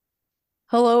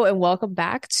Hello and welcome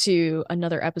back to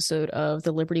another episode of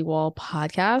the Liberty Wall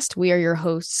podcast. We are your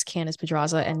hosts, Candice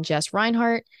Pedraza and Jess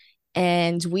Reinhart,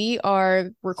 and we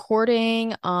are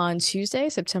recording on Tuesday,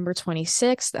 September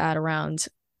 26th at around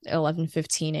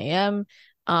 11:15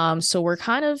 a.m. So we're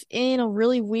kind of in a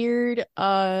really weird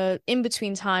in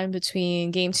between time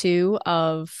between game two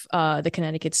of the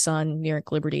Connecticut Sun New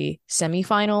York Liberty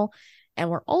semifinal, and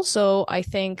we're also, I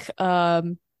think,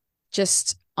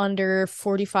 just under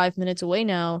 45 minutes away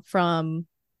now from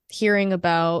hearing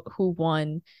about who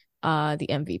won the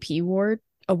MVP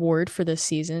award for this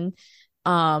season.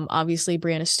 Obviously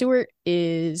Breanna Stewart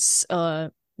is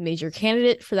a major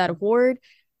candidate for that award.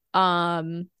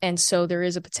 And so there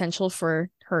is a potential for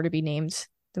her to be named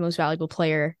the most valuable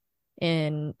player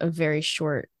in a very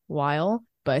short while.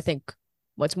 But I think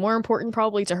what's more important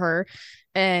probably to her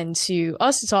and to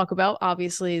us to talk about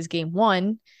obviously is game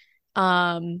one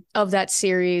of that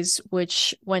series,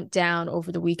 which went down over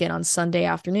the weekend on Sunday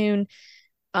afternoon.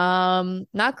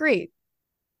 Not great.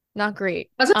 Not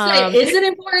great. I was gonna say, is it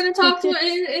important to talk to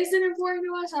is it important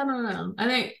to us? I don't know. I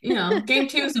think, game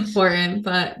two is important,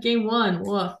 but game one,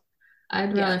 woof,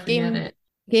 I'd Yeah, rather forget it.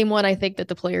 game one, I think that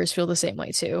the players feel the same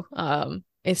way too.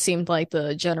 It seemed like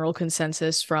the general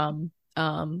consensus from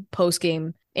post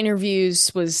game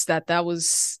interviews was that that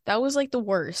was like the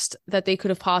worst that they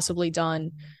could have possibly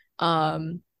done.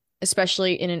 Um,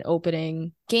 Especially in an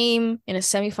opening game in a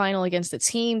semifinal against a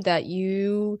team that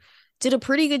you did a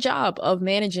pretty good job of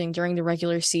managing during the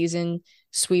regular season,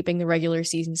 sweeping the regular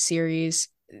season series.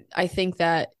 I think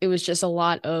that it was just a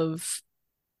lot of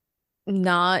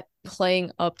not playing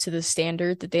up to the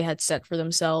standard that they had set for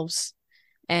themselves.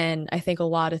 And I think a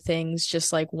lot of things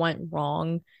just like went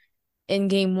wrong in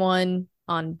game one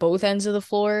on both ends of the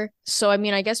floor. So, I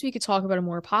mean, I guess we could talk about a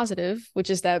more positive, which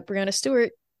is that Breanna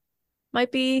Stewart might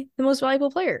be the most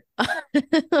valuable player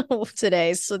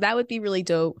today. So that would be really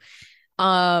dope.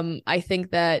 I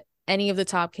think that any of the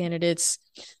top candidates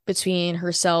between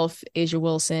herself, Asia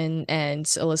Wilson, and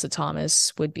Alyssa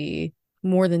Thomas would be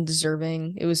more than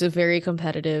deserving. It was a very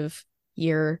competitive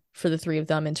year for the three of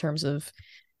them in terms of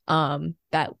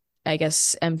that, I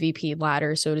guess, MVP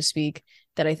ladder, so to speak,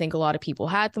 that I think a lot of people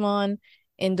had them on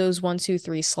in those one, two,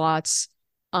 three slots.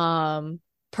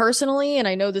 Personally, and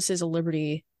I know this is a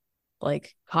Liberty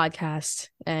like podcast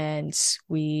and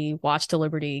we watch the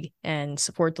Liberty and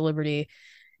support the Liberty.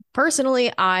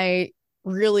 Personally, I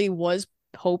really was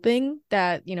hoping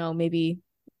that, maybe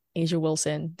Asia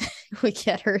Wilson would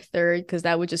get her third because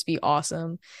that would just be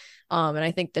awesome. And I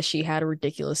think that she had a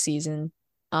ridiculous season.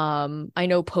 I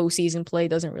know postseason play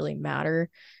doesn't really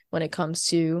matter when it comes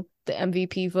to the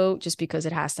MVP vote just because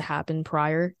it has to happen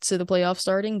prior to the playoff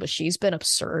starting, but she's been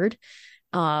absurd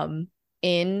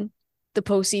in the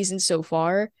postseason so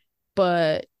far.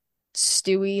 But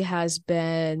Stewie has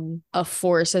been a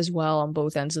force as well on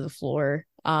both ends of the floor.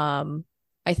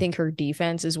 I think her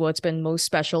defense is what's been most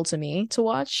special to me to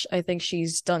watch. I think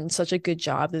she's done such a good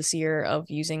job this year of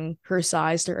using her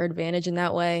size to her advantage in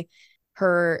that way.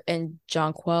 Her and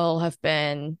Jonquel have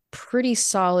been pretty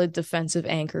solid defensive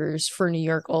anchors for New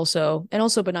York also, and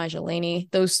also Benijah Laney.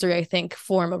 Those three, I think,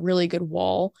 form a really good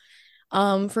wall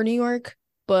for New York.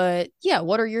 But yeah,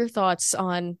 what are your thoughts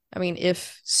on, I mean,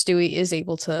 if Stewie is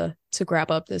able to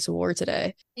grab up this award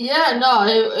today? Yeah, no,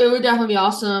 it would definitely be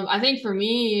awesome. I think for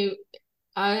me,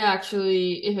 I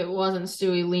actually, if it wasn't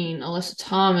Stewie Lean, Alyssa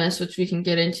Thomas, which we can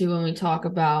get into when we talk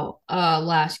about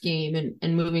last game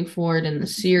and moving forward in the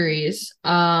series.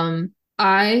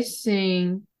 I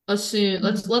think assume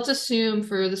let's assume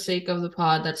for the sake of the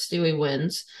pod that Stewie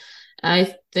wins.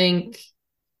 I think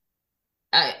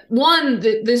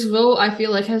this vote I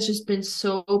feel like has just been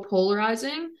so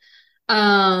polarizing.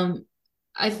 Um,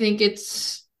 I think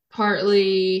it's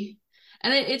partly,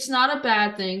 and it's not a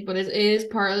bad thing, but it is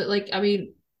partly like, I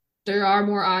mean, there are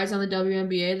more eyes on the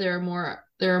WNBA.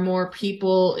 There are more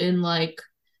people in like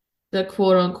the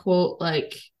quote unquote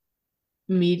like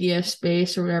media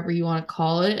space or whatever you want to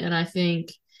call it. And I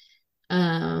think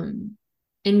um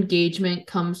engagement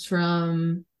comes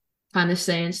from kind of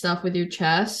saying stuff with your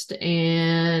chest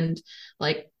and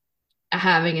like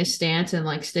having a stance and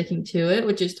like sticking to it,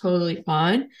 which is totally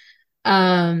fine.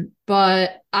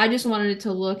 But I just wanted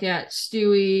to look at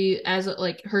Stewie as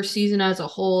like her season as a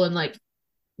whole and like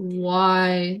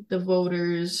why the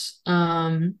voters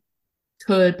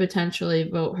could potentially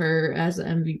vote her as the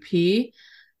MVP.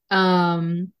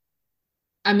 Um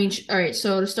I mean, all right,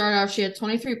 so to start off, she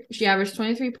averaged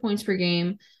 23 points per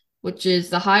game, which is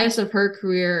the highest of her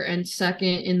career and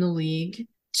second in the league.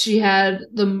 She had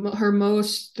her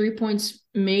most 3 points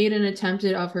made and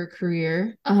attempted of her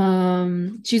career.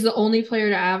 She's the only player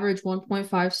to average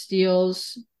 1.5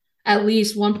 steals, at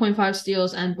least 1.5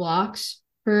 steals and blocks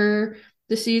for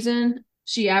the season.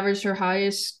 She averaged her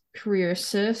highest career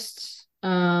assists.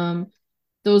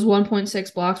 Those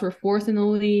 1.6 blocks were fourth in the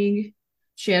league.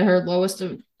 She had her lowest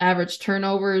average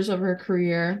turnovers of her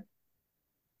career.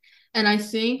 And I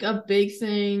think a big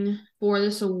thing for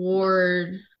this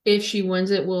award, if she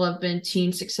wins it, will have been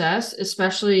team success,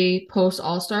 especially post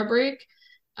All-Star break.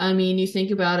 I mean, you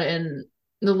think about it, and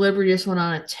the Liberty just went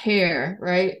on a tear,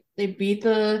 right? They beat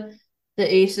the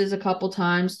Aces a couple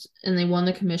times, and they won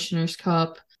the Commissioner's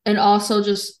Cup. And also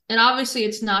and obviously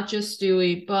it's not just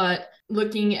Stewie, but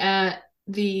looking at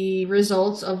the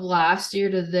results of last year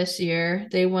to this year,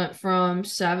 they went from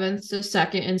seventh to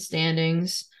second in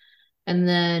standings, and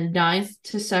then ninth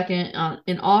to second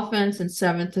in offense, and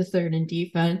seventh to third in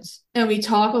defense. And we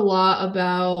talk a lot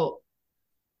about,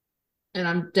 and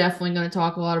I'm definitely going to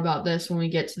talk a lot about this when we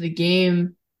get to the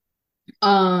game,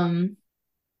 the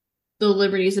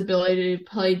Liberty's ability to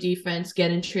play defense,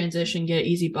 get in transition, get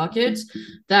easy buckets.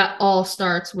 That all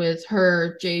starts with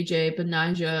her, JJ,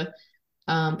 Benija,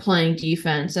 playing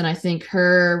defense. And I think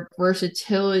her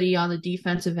versatility on the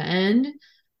defensive end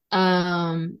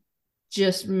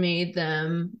just made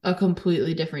them a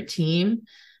completely different team.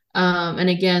 And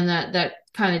again, that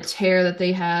kind of tear that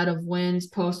they had of wins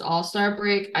post All-Star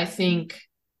break, I think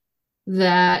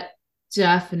that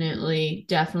definitely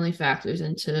factors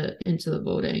into the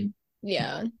voting.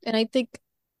 Yeah. And I think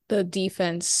the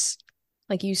defense,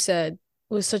 like you said,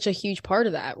 was such a huge part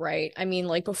of that, right? I mean,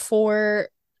 like before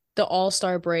the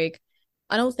All-Star break,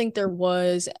 I don't think there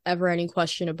was ever any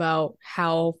question about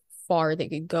how far they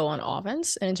could go on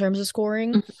offense and in terms of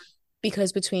scoring,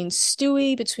 because between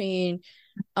Stewie, between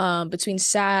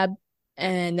Sab,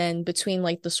 and then between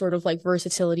like the sort of like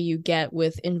versatility you get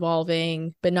with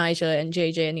involving Benija and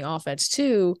JJ in the offense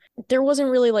too, there wasn't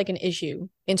really like an issue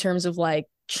in terms of like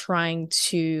trying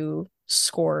to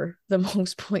score the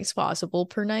most points possible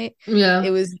per night. It Yeah.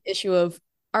 was an issue of,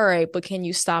 all right, but can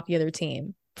you stop the other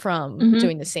team from Mm-hmm.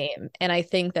 doing the same? And I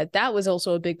think that that was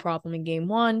also a big problem in game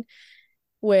one,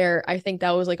 where I think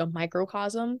that was like a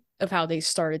microcosm of how they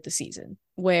started the season,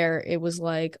 where it was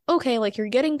like, okay, like you're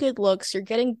getting good looks, you're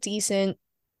getting decent,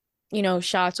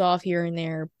 shots off here and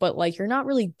there, but like you're not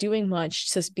really doing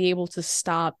much to be able to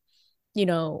stop,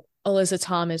 Alyssa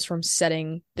Thomas from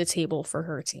setting the table for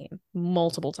her team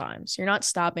multiple times. You're not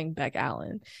stopping Beck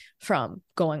Allen from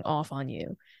going off on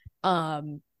you.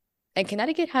 And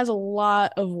Connecticut has a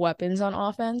lot of weapons on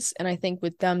offense. And I think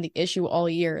with them, the issue all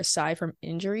year, aside from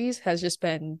injuries, has just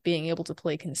been being able to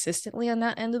play consistently on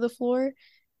that end of the floor.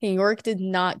 New York did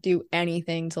not do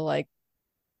anything to like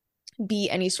be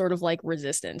any sort of like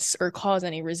resistance or cause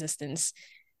any resistance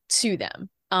to them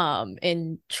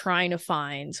in trying to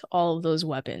find all of those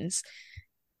weapons.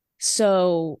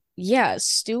 So yeah,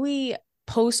 Stewie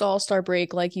post All-Star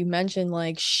break, like you mentioned,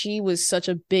 like she was such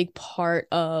a big part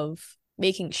of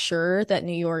making sure that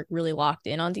New York really locked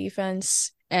in on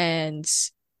defense. And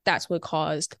that's what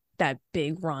caused that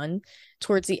big run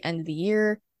towards the end of the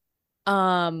year.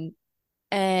 Um,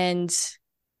 and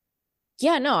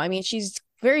yeah, no, I mean, she's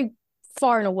very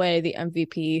far and away the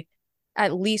MVP,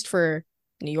 at least for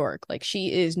New York. Like,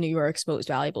 she is New York's most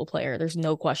valuable player. There's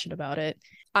no question about it.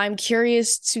 I'm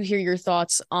curious to hear your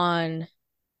thoughts on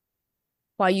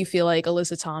why you feel like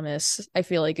Alyssa Thomas, I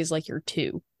feel like, is like your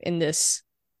two in this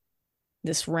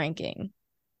ranking.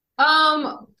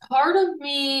 Part of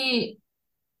me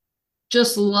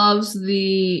just loves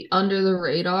the under the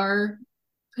radar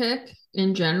pick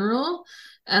in general.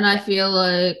 And I Yeah, feel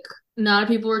like not a lot of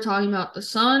people were talking about the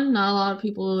Sun, not a lot of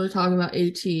people were talking about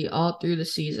AT all through the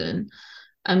season.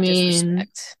 I mean,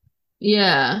 disrespect.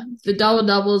 yeah, the double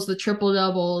doubles, the triple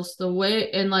doubles, the way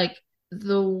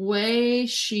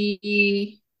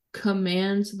she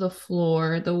commands the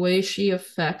floor, the way she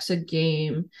affects a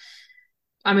game.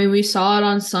 I mean, we saw it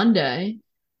on Sunday.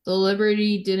 The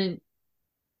Liberty didn't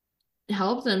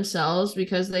help themselves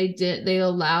because they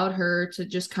allowed her to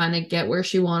just kind of get where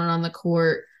she wanted on the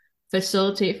court,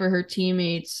 facilitate for her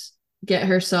teammates, get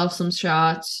herself some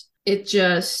shots.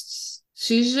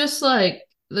 She's just like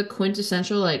the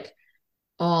quintessential like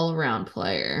all around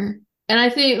player. And I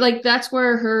think like that's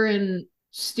where her and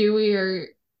Stewie are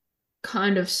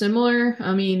kind of similar.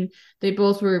 I mean, they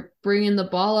both were bringing the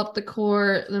ball up the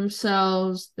court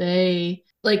themselves. They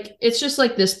like it's just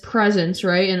like this presence,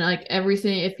 right? And like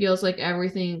everything, it feels like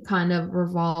everything kind of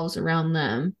revolves around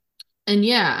them. And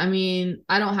yeah, I mean,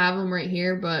 I don't have them right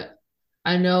here, but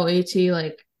I know AT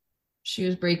like she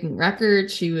was breaking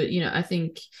records. She would, I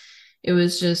think It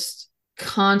was just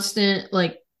constant,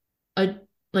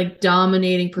 a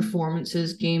dominating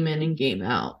performances game in and game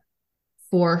out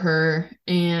for her.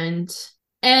 And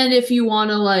if you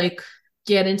want to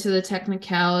get into the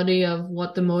technicality of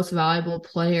what the most valuable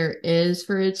player is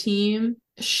for a team,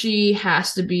 she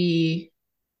has to be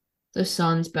the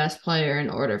Suns' best player in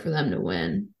order for them to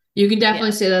win. You can definitely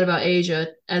Yeah. say that about Asia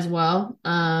as well.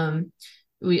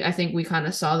 I think we kind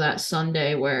of saw that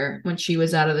Sunday where when she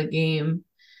was out of the game,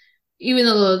 even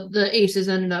though the Aces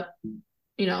ended up,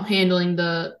 handling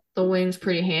the wings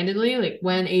pretty handedly, like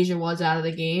when Asia was out of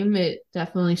the game, it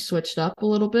definitely switched up a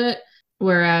little bit.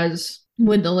 Whereas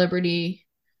with the Liberty,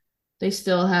 they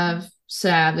still have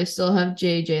Sav, they still have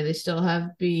JJ, they still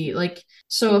have B.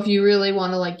 So if you really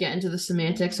want to get into the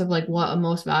semantics of what a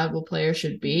most valuable player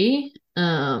should be,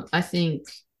 I think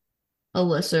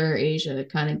Alyssa or Asia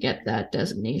kind of get that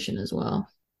designation as well.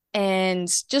 And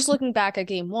just looking back at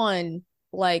game one,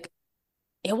 like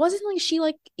it wasn't like she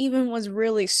even was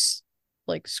really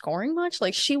scoring much.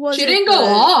 Like she She wasn't didn't go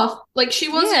the off. She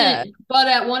yeah. wasn't, but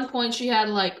at one point she had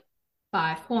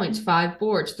 5 points, 5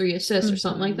 boards, 3 assists or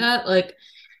something like Hmm. that.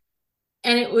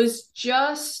 And it was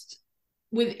just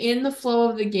within the flow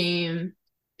of the game,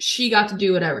 she got to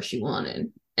do whatever she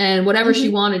wanted. And whatever she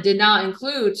Hmm. wanted did not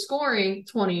include scoring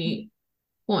 20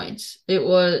 points. It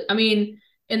was, I mean,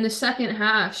 in the second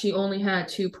half, she only had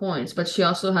 2 points, but she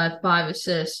also had 5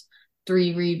 assists,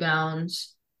 3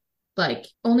 rebounds.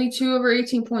 Only two of her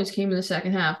 18 points came in the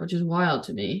second half, which is wild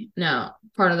to me. Now,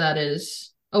 part of that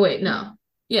is, oh, wait, no.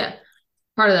 Yeah.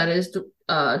 Part of that is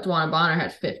Dwana Bonner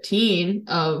had 15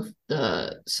 of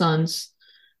the Suns'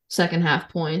 second half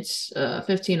points,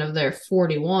 15 of their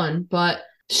 41, but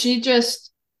she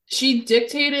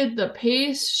dictated the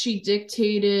pace, she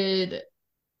dictated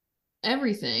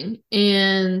everything.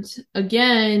 And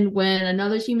again, when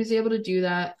another team is able to do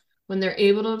that, when they're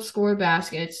able to score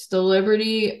baskets, the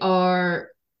Liberty are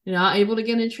not able to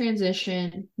get in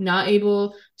transition, not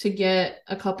able to get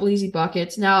a couple easy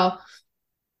buckets. Now,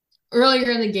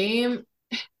 earlier in the game,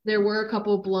 there were a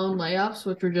couple blown layups,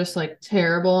 which were just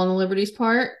terrible on the Liberty's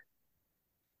part.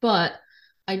 But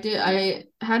I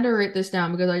had to write this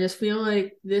down because I just feel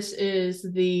like this is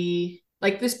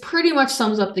this pretty much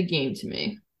sums up the game to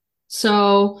me.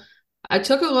 So I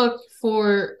took a look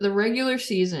for the regular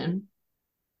season.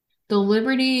 The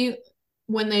Liberty,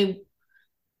 when they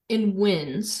in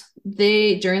wins,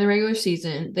 during the regular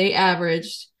season, they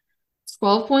averaged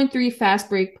 12.3 fast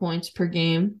break points per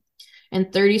game and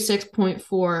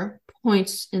 36.4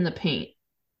 points in the paint.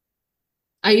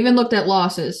 I even looked at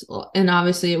losses, and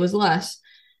obviously it was less.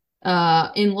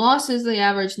 In losses, they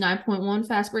averaged 9.1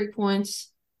 fast break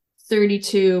points,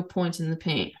 32 points in the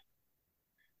paint.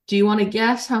 Do you want to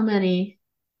guess how many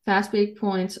fast break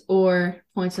points or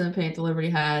points in the paint the Liberty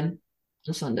had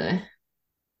on Sunday?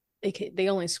 They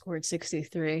only scored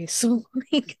 63, so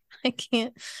I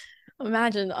can't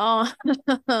imagine. Oh,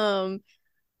 I'm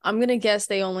gonna guess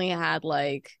they only had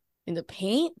in the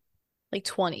paint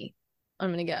 20.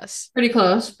 I'm gonna guess. Pretty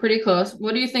close, pretty close.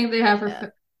 What do you think they have for Yeah.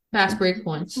 fast break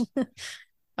points?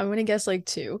 I'm gonna guess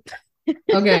 2.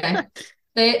 Okay.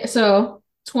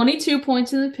 22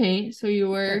 points in the paint, so you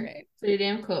All were right. pretty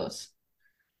damn close.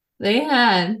 They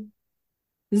had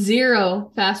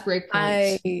 0 fast break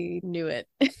I points. knew it.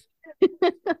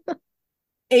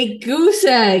 A goose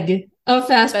egg of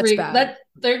fast That's break. bad. That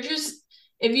they're just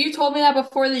if you told me that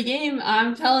before the game,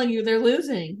 I'm telling you they're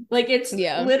losing. It's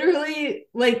Yeah. literally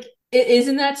it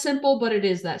isn't that simple, but it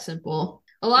is that simple.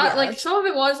 A lot Yeah. some of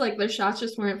it was their shots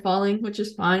just weren't falling, which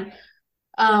is fine.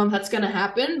 That's gonna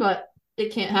happen, but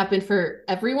it can't happen for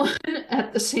everyone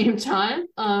at the same time.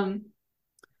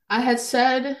 I had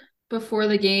said before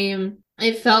the game,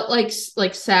 it felt like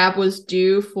Sab was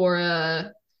due for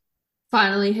a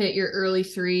finally hit your early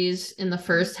threes in the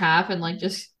first half and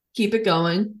just keep it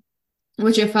going,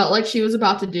 which it felt like she was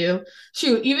about to do.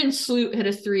 Shoot, even Sloot hit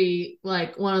a three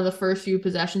one of the first few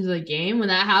possessions of the game. When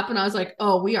that happened, I was like,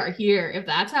 oh, we are here. If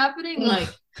that's happening,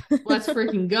 let's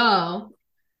freaking go.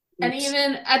 And Oops.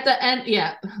 even at the end,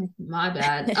 yeah, my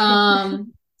bad.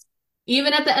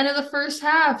 Even at the end of the first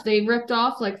half, they ripped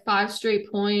off 5 straight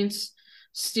points.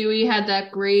 Stewie had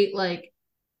that great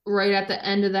right at the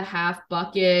end of the half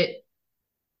bucket.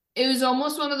 It was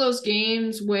almost one of those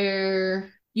games where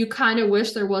you kind of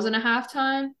wish there wasn't a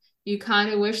halftime. You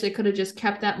kind of wish they could have just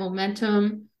kept that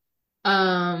momentum.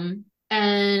 And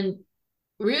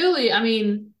really, I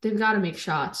mean, they've got to make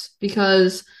shots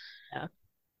because Yeah.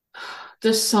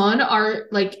 the Sun are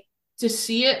to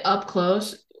see it up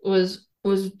close was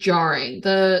jarring.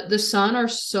 The Sun are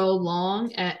so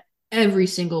long at every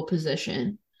single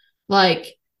position.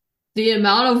 Like the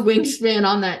amount of wingspan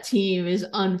on that team is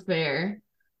unfair.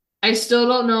 I still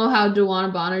don't know how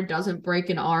Dewana Bonner doesn't break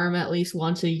an arm at least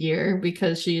once a year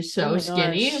because she's Oh so my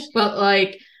skinny, gosh. but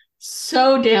like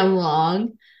so damn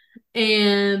long.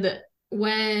 And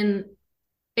when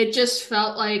it just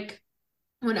felt like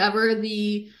whenever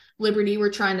the Liberty were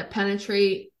trying to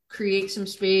penetrate, create some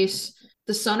space,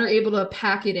 the Sun are able to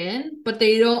pack it in, but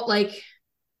they don't like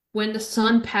when the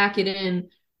Sun pack it in,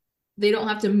 they don't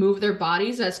have to move their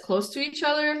bodies as close to each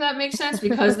other, if that makes sense,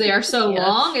 because they are so Yeah.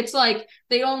 long. It's like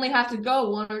they only have to go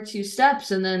one or two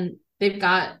steps and then they've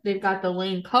got the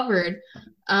lane covered.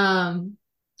 Um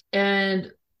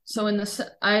and so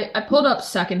I pulled up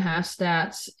second half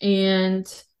stats and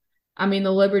I mean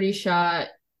the Liberty shot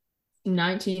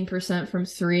 19% from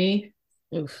three,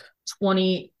 Oof.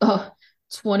 20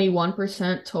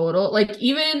 21% total. Like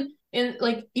even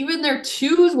their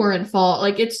twos were in fault.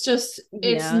 Like it's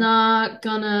Yeah. not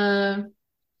gonna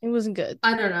It wasn't good.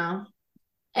 I don't know.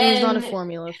 It was not a And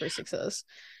formula for success.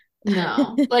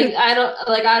 no. I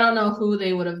don't know who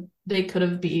they could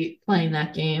have beat playing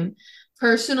that game.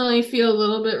 Personally feel a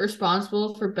little bit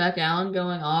responsible for Beck Allen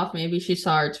going off. Maybe she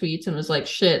saw our tweets and was like,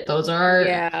 shit, those are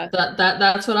Yeah.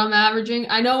 that's what I'm averaging.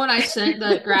 I know when I sent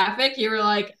the graphic, you were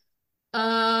like,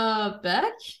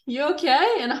 Beck, you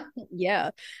okay? Yeah.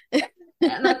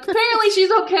 And apparently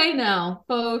she's okay now,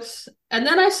 folks. And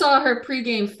then I saw her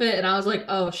pregame fit and I was like,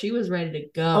 oh, she was ready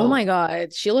to Oh my go.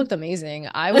 God. She looked amazing.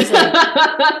 I was like,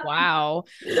 wow.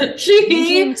 You she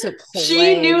came to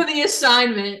she knew play. the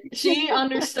assignment. She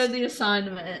understood the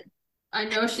assignment. I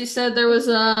know she said there was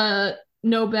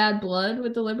no bad blood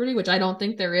with the Liberty, which I don't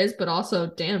think there is, but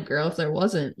also, damn girl, if there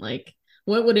wasn't, like,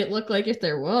 what would it look like if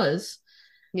there was?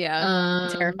 Yeah.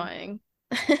 Um, Terrifying.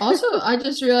 Also, I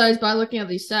just realized by looking at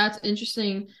these stats,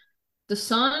 interesting, the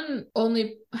Sun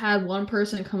only had one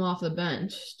person come off the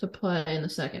bench to play in the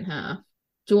second half.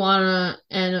 Joanna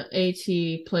and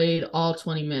AT played all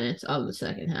 20 minutes of the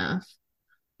second half,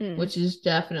 Hmm. which is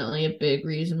definitely a big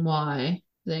reason why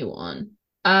they won.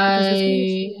 Because between the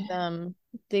two I of them,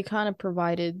 they kind of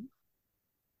provided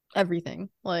everything.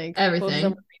 Like both of them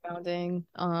everything. were rebounding.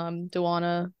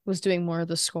 Duana was doing more of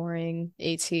the scoring.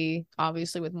 AT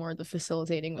obviously with more of the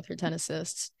facilitating with her 10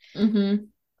 assists.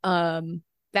 Mm-hmm. Um,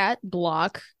 that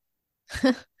block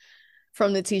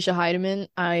from the Tisha Heidemann,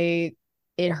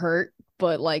 it hurt,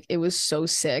 but like it was so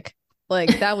sick.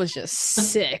 Like that was just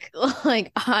sick.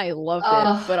 Like I loved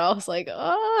it, but uh, I was like,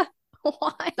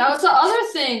 why? that was the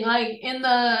other thing. Like in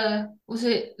was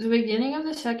it the beginning of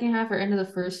the second half or end of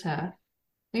the first half?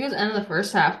 I think it was end of the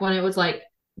first half when it was like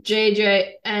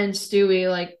JJ and Stewie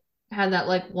like had that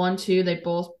like 1-2. They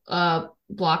both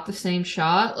blocked the same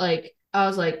shot. Like I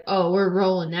was like, oh, we're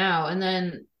rolling now. And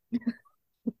then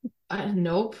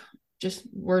nope, just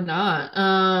we're not.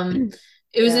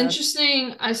 It was Yeah.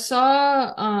 interesting. I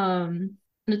saw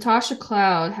Natasha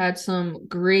Cloud had some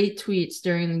great tweets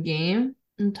during the game.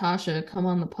 Natasha, come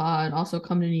on the pod. Also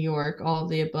come to New York. All of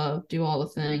the above. Do all the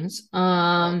things.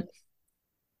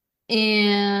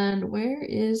 And where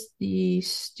is the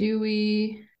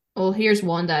Stewie? Well, here's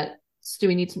one that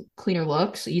Stewie needs cleaner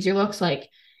looks, easier looks. Like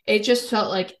it just felt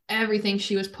like everything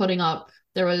she was putting up,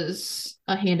 there was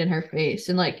a hand in her face.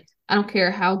 And like, I don't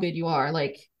care how good you are,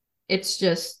 like it's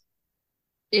just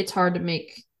it's hard to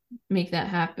make that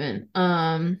happen.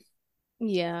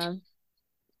 Yeah.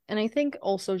 And I think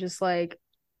also just like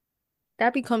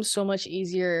that becomes so much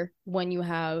easier when you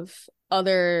have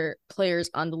other players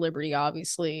on the Liberty,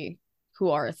 obviously, who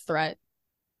are a threat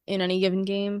in any given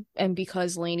game. And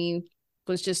because Lainey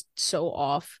was just so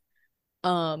off,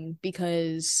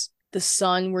 because the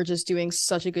Sun were just doing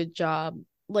such a good job,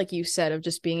 like you said, of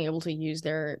just being able to use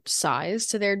their size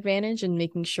to their advantage and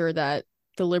making sure that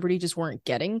the Liberty just weren't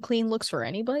getting clean looks for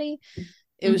anybody.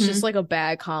 It was just Mm-hmm. like a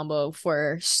bad combo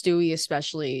for Stewie,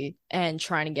 especially, and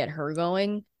trying to get her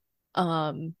going.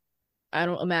 Um, I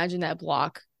don't imagine that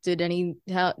block did any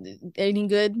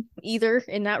good either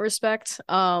in that respect.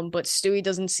 But Stewie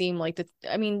doesn't seem like the.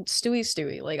 I mean, Stewie's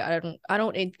Stewie. Like I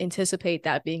don't anticipate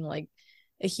that being like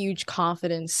a huge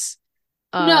confidence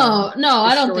No, no,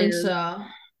 I don't think destroyer.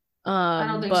 so. I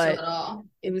don't think so But at all.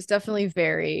 it was definitely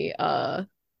very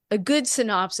a good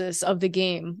synopsis of the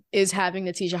game is having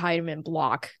the Tisha Heidemann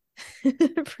block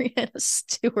Breanna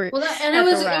Stewart Well, that and it at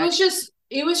the was it rack. was just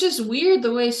it was just weird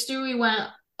the way Stewie went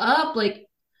up. Like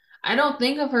I don't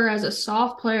think of her as a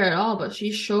soft player at all, but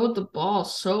she showed the ball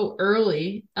so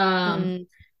early. Mm,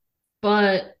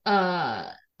 But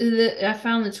I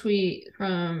found the tweet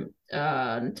from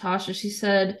Natasha. She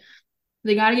said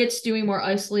they got to get Stewie more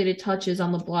isolated touches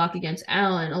on the block against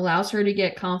Allen, allows her to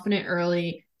get confident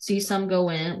early, see some go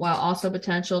in, while also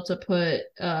potential to put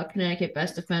Connecticut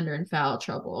best defender in foul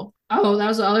trouble. Oh, that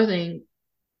was the other thing.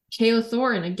 Kayla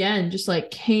Thornton again, just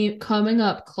like coming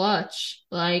up clutch,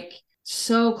 like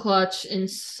so clutch in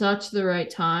such the right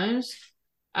times.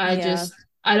 I Yeah. just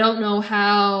I don't know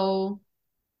how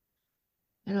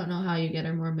you get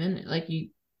her more minutes. Like you,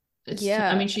 I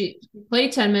Yeah. mean she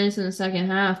played 10 minutes in the second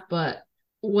half, but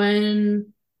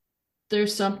when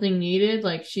there's something needed,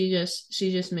 like she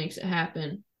just makes it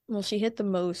happen. Well, she hit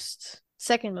the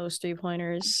second most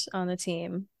three-pointers on the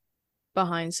team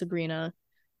behind Sabrina.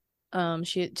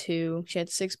 She had two. She had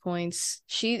 6 points.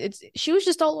 She was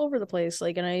just all over the place.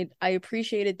 Like, and I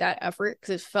appreciated that effort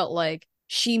because it felt like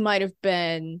she might have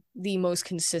been the most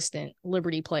consistent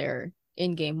Liberty player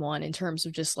in game one in terms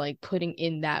of just like putting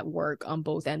in that work on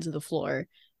both ends of the floor.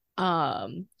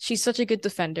 She's such a good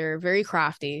defender, very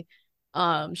crafty.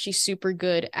 She's super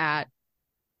good at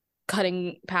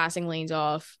cutting passing lanes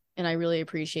off, and I really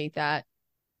appreciate that.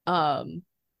 Um,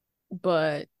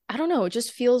 but I don't know, it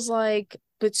just feels like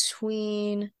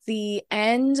between the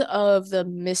end of the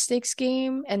Mystics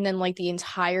game and then like the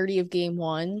entirety of game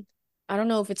one, I don't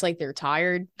know if it's like they're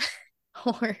tired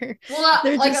or Well,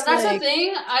 they're like just that's the like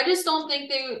thing. I just don't think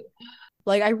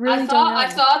they. I really don't I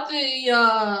know. thought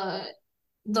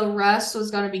the rest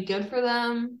was gonna be good for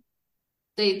them.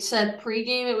 They said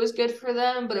pregame it was good for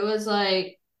them, but it was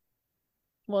like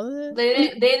Was they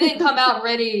didn't it? come out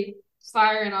ready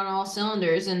firing on all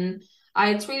cylinders. And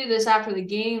I tweeted this after the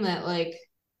game that like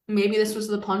maybe this was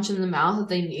the punch in the mouth that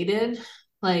they needed.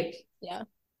 Like Yeah.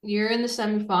 you're in the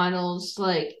semifinals,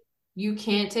 like you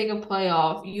can't take a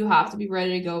playoff. You have to be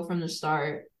ready to go from the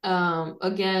start.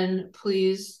 Again,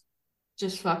 please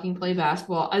just fucking play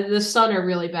basketball. The Sun are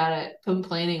really bad at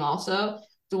complaining also.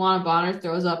 DeWanna Bonner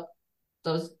throws up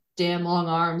those damn long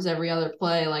arms every other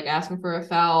play, like asking for a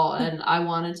foul, and I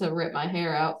wanted to rip my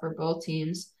hair out for both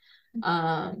teams.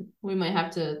 We might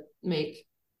have to make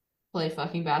play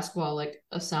fucking basketball like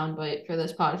a soundbite for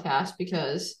this podcast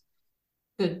because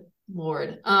good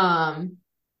lord.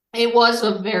 It was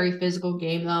a very physical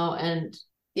game though, and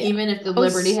Yeah. even if the I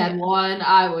Liberty was had yeah. won,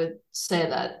 I would say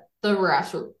that the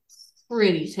refs were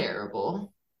pretty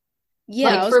terrible. Yeah,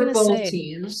 Like I was for gonna both say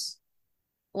teams.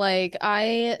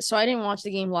 I didn't watch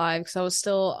the game live because I was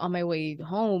still on my way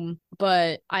home,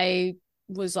 but I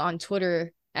was on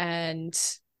Twitter and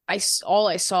all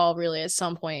I saw really at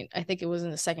some point, I think it was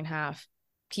in the second half,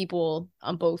 people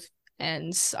on both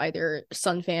ends, either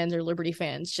Sun fans or Liberty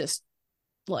fans, just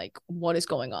like what is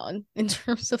going on in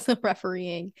terms of the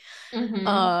refereeing. Mm-hmm.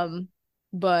 Um,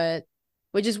 but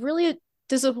which is really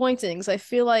disappointing because I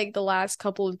feel like the last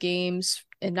couple of games,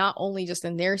 and not only just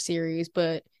in their series,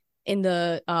 but in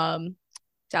the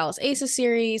Dallas Aces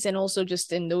series and also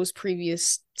just in those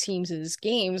previous teams'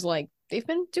 games, like they've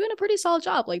been doing a pretty solid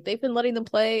job. Like they've been letting them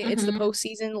play. It's the Mm-hmm.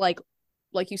 postseason,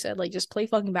 like you said, like just play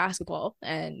fucking basketball.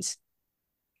 And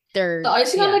The they're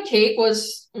icing on yeah. the cake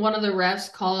was one of the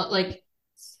refs call it like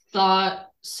thought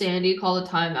Sandy called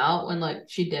a timeout when like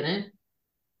she didn't.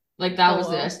 Like that Oh was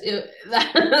well. this.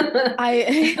 That,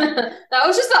 I that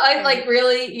was just the I I like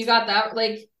really you got that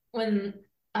like when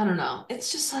I don't know.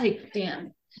 It's just like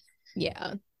damn.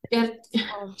 yeah. Yeah,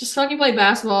 Um, just fucking play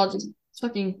basketball. Just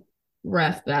fucking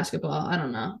ref basketball. I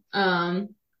don't know.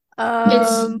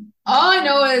 It's um all I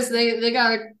know is they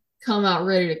gotta come out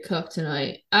ready to cook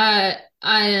tonight. I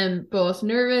am both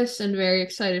nervous and very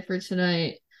excited for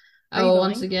tonight. are I you will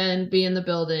once going? again be in the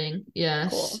building.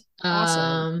 Yes. Cool.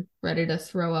 Awesome. Ready to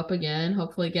throw up again.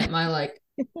 Hopefully get my like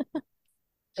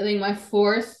I think my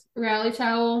fourth rally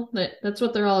towel. That's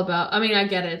what they're all about. I mean, I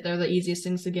get it. They're the easiest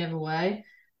things to give away.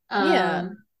 Yeah.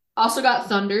 Also got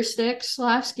thunder sticks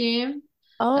last game.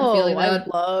 I feel Oh, like I that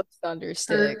would love Thunder hurt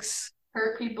Sticks.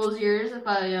 people's ears if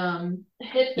I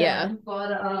hit Yeah, them.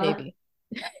 But maybe.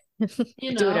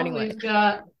 Do it anyway. we've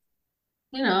got,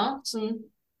 some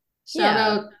shout Yeah,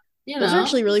 out, those are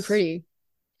actually really pretty.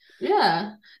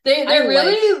 yeah. I They're like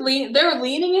really they're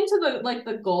leaning into the like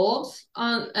the gold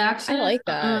on I accent. like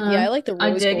that. Yeah, I like the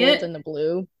I rose dig gold it. and the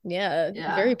blue. Yeah,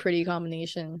 very Yeah. pretty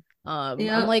combination. I'm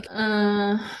Yep. like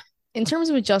in terms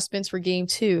of adjustments for game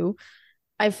two,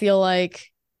 I feel like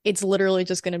it's literally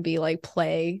just gonna be like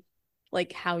play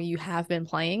like how you have been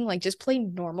playing. Like just play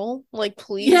normal. Like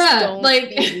please Yeah, don't like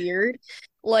be weird.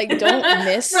 Like for don't the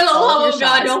miss all of your love of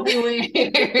God, shots. don't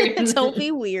be Don't weird.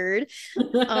 be weird.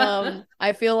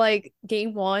 I feel like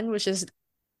game one was just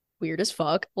weird as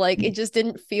fuck. Like it just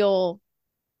didn't feel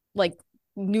like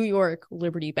New York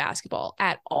Liberty basketball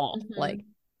at all. Like, Mhm.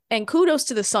 and kudos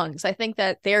to the Suns. I think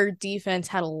that their defense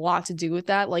had a lot to do with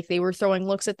that. Like they were throwing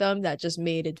looks at them that just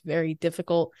made it very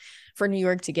difficult for New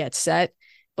York to get set.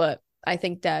 But I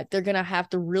think that they're gonna have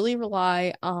to really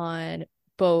rely on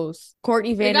both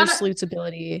Courtney They gotta, Vandersloot's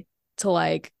ability to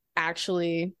like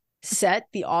actually set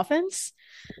the offense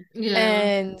yeah,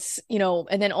 and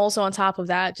and then also on top of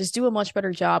that, just do a much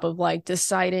better job of like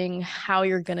deciding how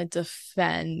you're gonna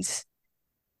defend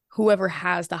whoever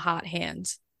has the hot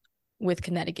hand with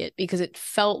Connecticut because it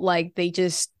felt like they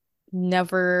just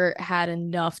never had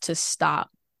enough to stop,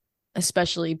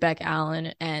 especially Beck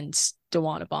Allen and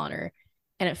DeWanna Bonner.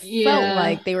 And it felt yeah,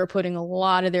 like they were putting a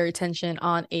lot of their attention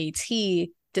on AT,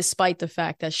 despite the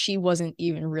fact that she wasn't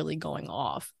even really going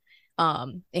off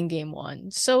in game one.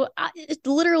 So it's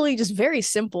literally just very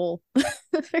simple,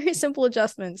 very simple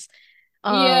adjustments.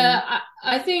 yeah. Um,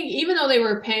 I think even though they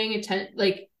were paying attention,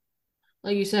 like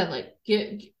you said, like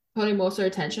putting most of their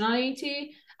attention on AT,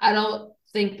 I don't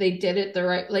think they did it the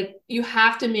right. Like you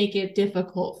have to make it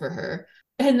difficult for her,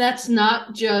 and that's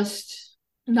not just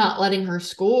not letting her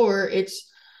score. It's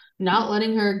not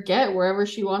letting her get wherever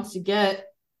she wants to get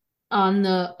on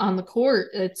the court.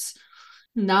 It's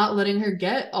not letting her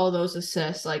get all those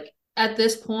assists. Like at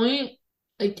this point,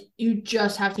 like you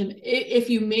just have to if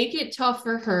you make it tough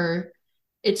for her,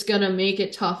 it's gonna make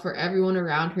it tough for everyone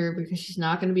around her because she's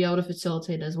not gonna be able to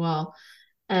facilitate as well.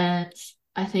 And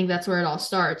I think that's where it all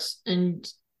starts. And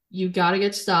you gotta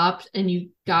get stopped and you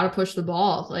gotta push the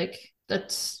ball. Like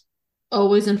that's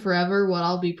always and forever what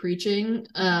I'll be preaching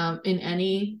in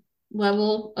any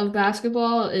level of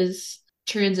basketball is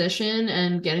transition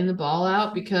and getting the ball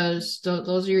out because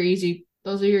those are your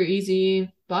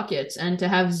easy buckets and to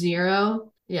have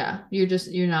zero, yeah,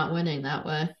 you're not winning that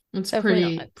way. It's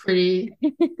Definitely not. pretty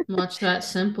much that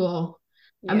simple.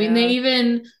 I mean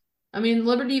Yeah.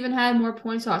 Liberty even had more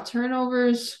points off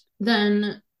turnovers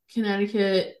than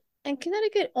Connecticut. And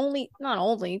Connecticut only, not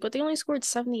only, but they only scored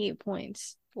 78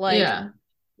 points. Like, Yeah.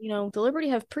 the Liberty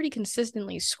have pretty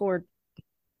consistently scored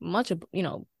much of,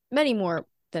 many more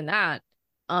than that.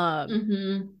 Um,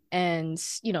 Mm-hmm. and,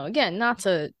 again, not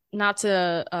to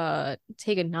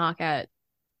take a knock at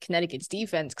Connecticut's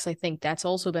defense, because I think that's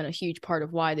also been a huge part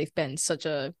of why they've been such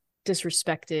a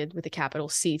disrespected with a capital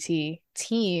CT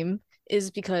team is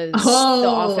because the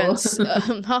Oh. offense,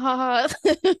 ha ha ha.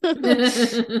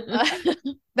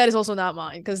 That is also not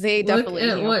mine because they Look definitely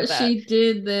at came up what with that. she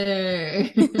did there.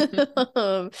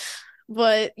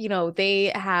 But,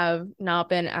 they have not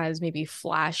been as maybe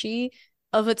flashy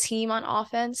of a team on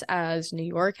offense as New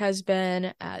York has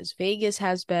been, as Vegas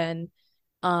has been,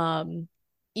 um,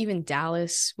 even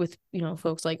Dallas with,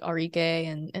 folks like Arike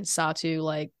and Satu,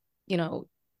 like,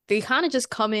 they kind of just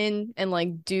come in and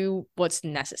like do what's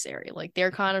necessary. Like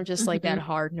they're kind of just like that Mhm.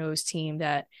 hard-nosed team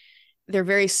that they're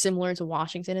very similar to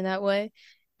Washington in that way.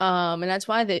 And that's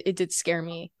why it did scare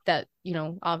me that,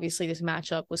 obviously this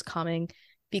matchup was coming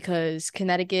because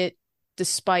Connecticut,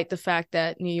 despite the fact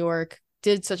that New York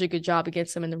did such a good job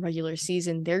against them in the regular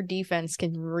season, their defense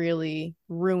can really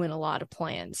ruin a lot of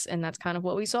plans. And that's kind of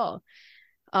what we saw.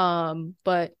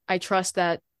 But I trust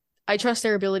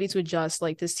their ability to adjust.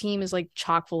 Like this team is like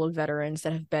chock full of veterans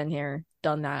that have been here,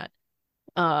 done that,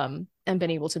 and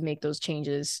been able to make those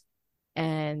changes.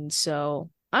 And so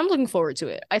I'm looking forward to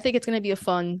it. I think it's going to be a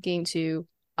fun game too.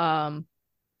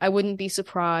 I wouldn't be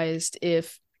surprised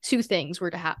if two things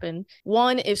were to happen.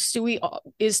 One, if Stewie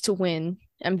is to win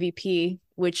MVP,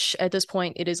 which at this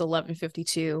point it is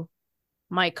 11:52,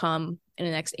 might come in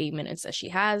the next 8 minutes that she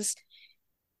has.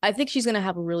 I think she's going to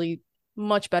have a really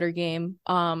much better game.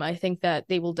 I think that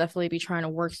they will definitely be trying to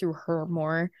work through her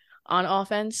more on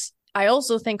offense. I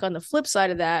also think on the flip side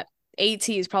of that, AT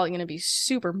is probably going to be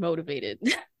super motivated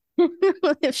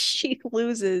if she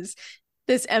loses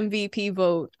this MVP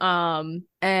vote.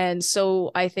 And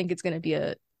so I think it's going to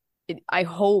be I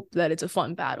hope that it's a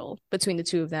fun battle between the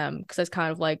two of them because that's kind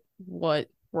of like what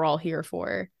we're all here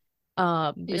for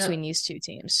Yeah. between these two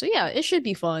teams. So yeah, it should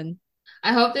be fun.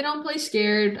 I hope they don't play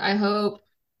scared. I hope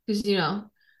because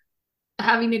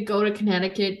having to go to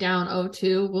Connecticut down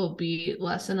 0-2 will be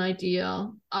less than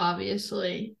ideal,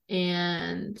 obviously.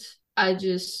 And I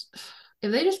just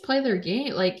if they just play their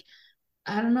game, like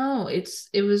I don't know, it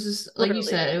was just like you Literally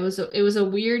said, it. it was a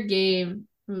weird game.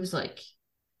 It was like,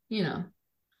 you know,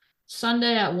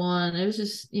 Sunday at 1. It was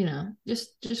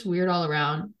just, just weird all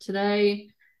around. Today,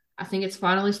 I think it's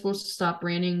finally supposed to stop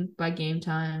raining by game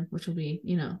time, which will be,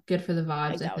 good for the I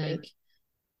vibes, I doubt it. think.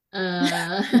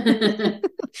 Uh,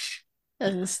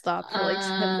 Doesn't stop for like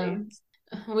 10 uh, days.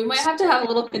 we might have to have a Sorry.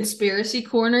 little conspiracy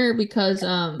corner because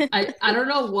I don't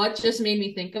know what just made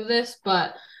me think of this,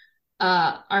 but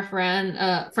our friend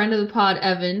of the pod,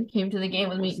 Evan, came to the game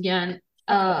with me again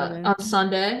Hello, Evan. on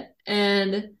Sunday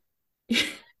and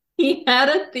he had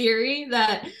a theory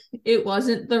that it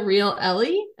wasn't the real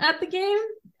Ellie at the game.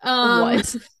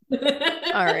 What?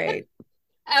 All right.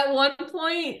 At one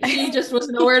point, she just was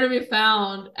nowhere to be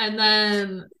found, and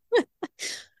then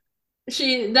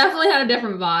she definitely had a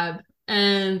different vibe.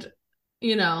 And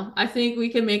I think we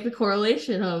can make the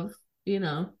correlation of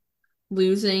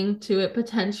losing to it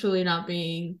potentially not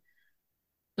being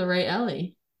the right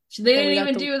Ellie. They And didn't we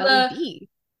got even the do LED.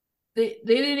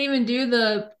 they didn't even do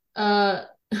the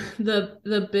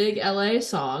the big LA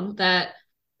song that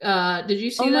did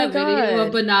you Oh see my that video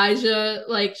of God. Benija?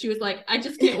 Like she was like, I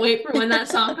just can't wait for when that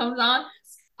song comes on.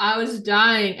 I was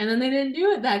dying. And then they didn't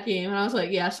do it that game. And I was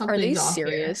like, yeah, Are they something's off here.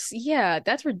 serious? Yeah,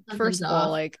 that's where, first Something's of all, off.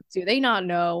 like, do they not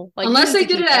know? Like, you Unless need they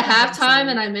to did it keep at everything halftime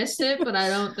and safe. I missed it, but I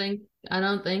don't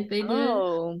think they did.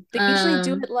 Oh, they usually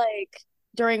do Um it like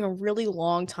during a really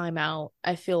long timeout.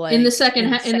 I feel like in the in the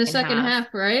second second half.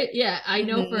 half, right? Yeah, I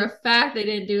know for Hmm. a fact they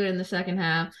didn't do it in the second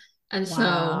half. And so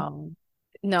Wow.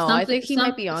 No, I think he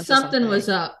might be onto something was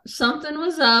something. up. Something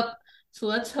was up. So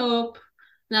let's hope.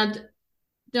 Now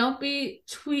don't be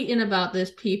tweeting about this,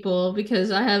 people,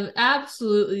 because I have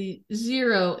absolutely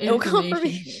zero No information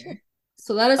confirmation. here.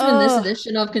 So that has been this Oh,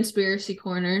 edition of Conspiracy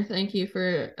Corner. Thank you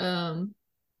for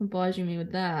obliging me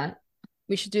with that.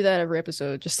 we should do that every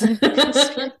episode. Just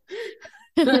a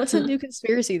what's a new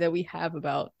conspiracy that we have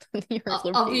about the New York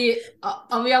Liberty?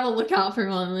 I'll be on the lookout for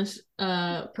one this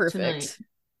tonight. Perfect.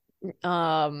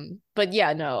 But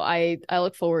yeah, no, I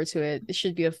look forward to it. It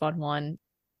should be a fun one.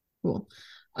 Cool.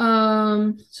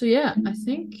 So yeah, I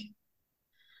think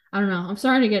I don't know. I'm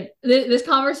starting to get this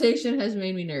conversation has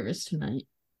made me nervous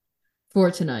for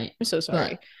tonight, I'm so but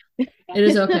sorry. it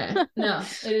is okay. No,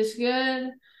 it is good.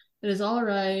 It is all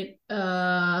right.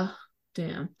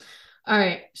 Damn. All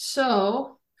right.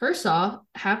 So first off,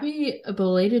 happy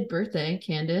belated birthday,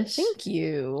 Candace. Thank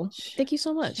you. Thank you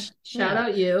so much. Shout Yeah.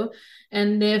 out you.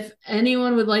 And if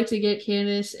anyone would like to get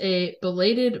Candace a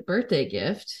belated birthday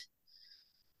gift,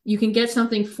 you can get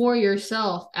something for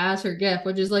yourself as her gift,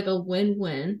 which is like a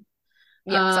win-win.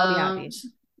 Yes, I'll be happy.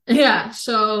 Yeah,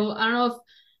 so I don't know if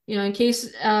in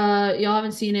case y'all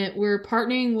haven't seen it, we're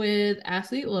partnering with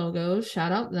Athlete Logos.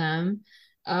 Shout out them.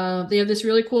 They have this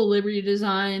really cool Liberty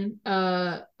design.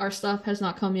 Our stuff has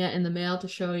not come yet in the mail to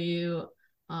show you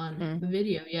on Mhm.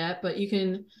 video yet, but you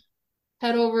can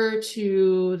head over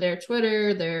to their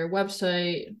Twitter, their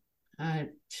website. I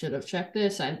should have checked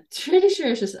this. I'm pretty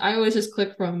sure it's just I always just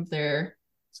click from their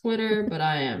Twitter, but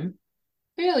I am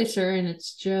fairly certain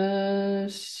it's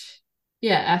just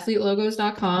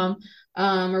athletelogos.com.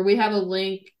 Or we have a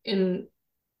link in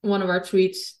one of our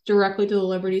tweets directly to the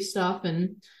Liberty stuff,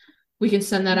 and we can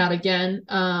send that out again.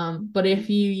 But if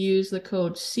you use the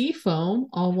code CFOAM,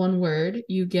 all one word,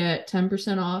 you get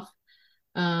 10% off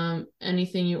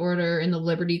anything you order in the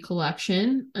Liberty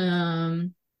collection.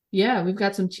 Yeah, we've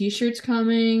got some t-shirts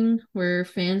coming. We're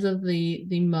fans of the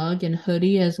mug and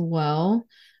hoodie as well.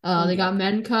 Oh, They got yep.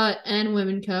 men cut and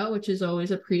women cut, which is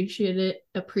always appreciated.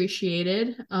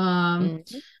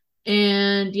 Mhm.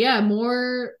 And yeah,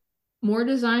 more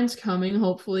designs coming,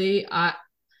 hopefully. I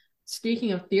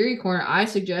Speaking of theory corner, I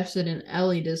suggested an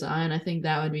Ellie design. I think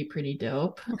that would be pretty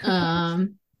dope.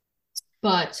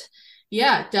 But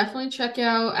yeah, definitely check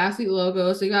out Athlete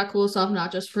Logos. They got cool stuff,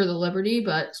 not just for the Liberty,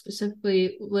 but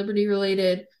specifically Liberty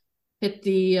related. Hit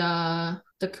the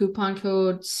coupon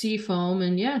code Seafoam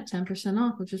and yeah, 10%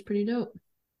 off, which is pretty dope.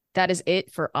 That is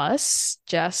it for us.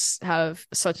 Jess, have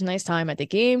such a nice time at the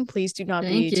game. Please do not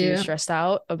Thank be too you. stressed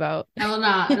out about I will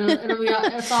not. It'll be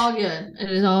it's all good.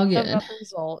 It is all good. about the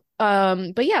result.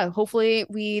 But yeah, hopefully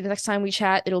the next time we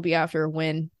chat, it'll be after a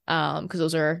win. Because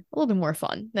those are a little bit more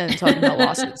fun than talking about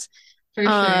losses. For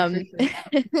sure, for Um, sure.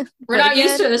 We're but not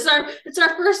used to again, it. It's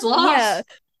our first yeah, loss.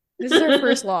 this is our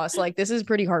first loss. Like this is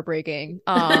pretty heartbreaking.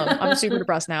 I'm super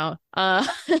depressed now. But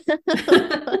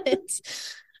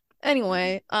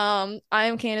anyway, I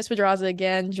am Candace Pedraza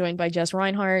again, joined by Jess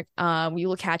Reinhardt. We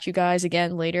will catch you guys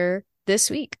again later this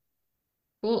week.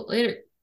 Cool. Later.